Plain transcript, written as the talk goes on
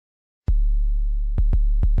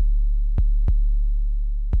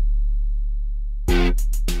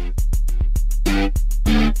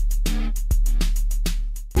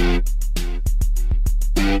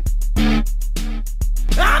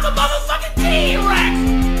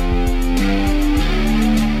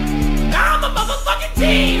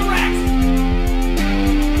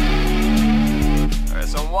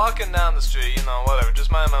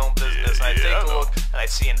I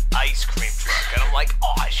see an ice cream truck, and I'm like,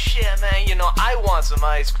 oh shit, man, you know, I want some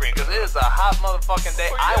ice cream, because it is a hot motherfucking day.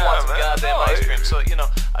 I want some goddamn ice cream. So, you know,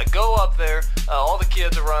 I go up there, all the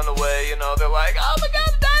kids are running away, you know, they're like, oh my god,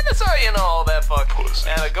 a dinosaur, you know, all that fuck.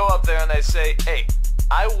 And I go up there and I say, hey,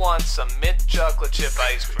 I want some mint chocolate chip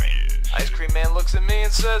ice cream. Ice cream man looks at me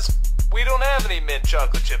and says, we don't have any mint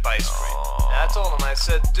chocolate chip ice cream. And I told him, I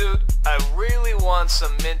said, dude, I really want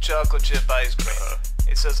some mint chocolate chip ice cream.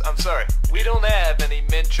 He says, I'm sorry, we don't have any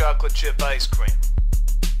mint chocolate chip ice cream.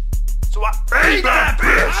 So I ate that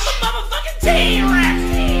bitch! I'm a motherfucking T-Rex!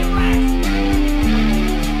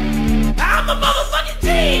 I'm a motherfucking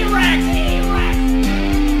T-Rex!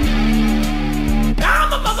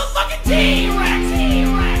 I'm a motherfucking T-Rex!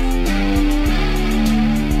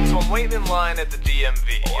 So I'm waiting in line at the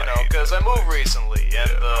DMV, you know, because I moved recently, and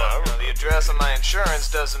the address on my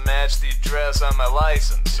insurance doesn't match the address on my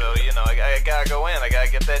license, so, you know, I gotta go in, I gotta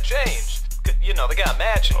get that changed. You know, they got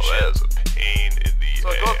matching shit. That is a pain in the ass. So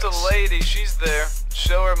I go up to the lady, she's there,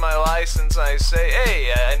 show her my license, I say,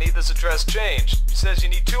 hey, I need this address changed. She says you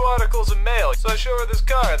need 2 articles of mail. So I show her this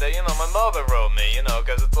card that, you know, my mother wrote me, you know,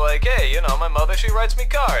 because it's like, hey, you know, my mother, she writes me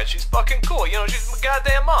cards. She's fucking cool, you know, she's my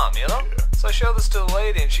goddamn mom, you know? Yeah. So I show this to the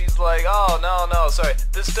lady, and she's like, oh, no, sorry,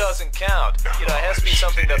 this doesn't count. You know, it has to be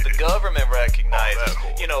something that the government recognizes.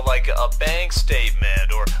 You know, like a bank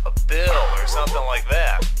statement, or a bill, or something like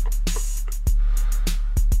that.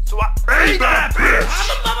 So I ate that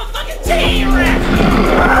bitch!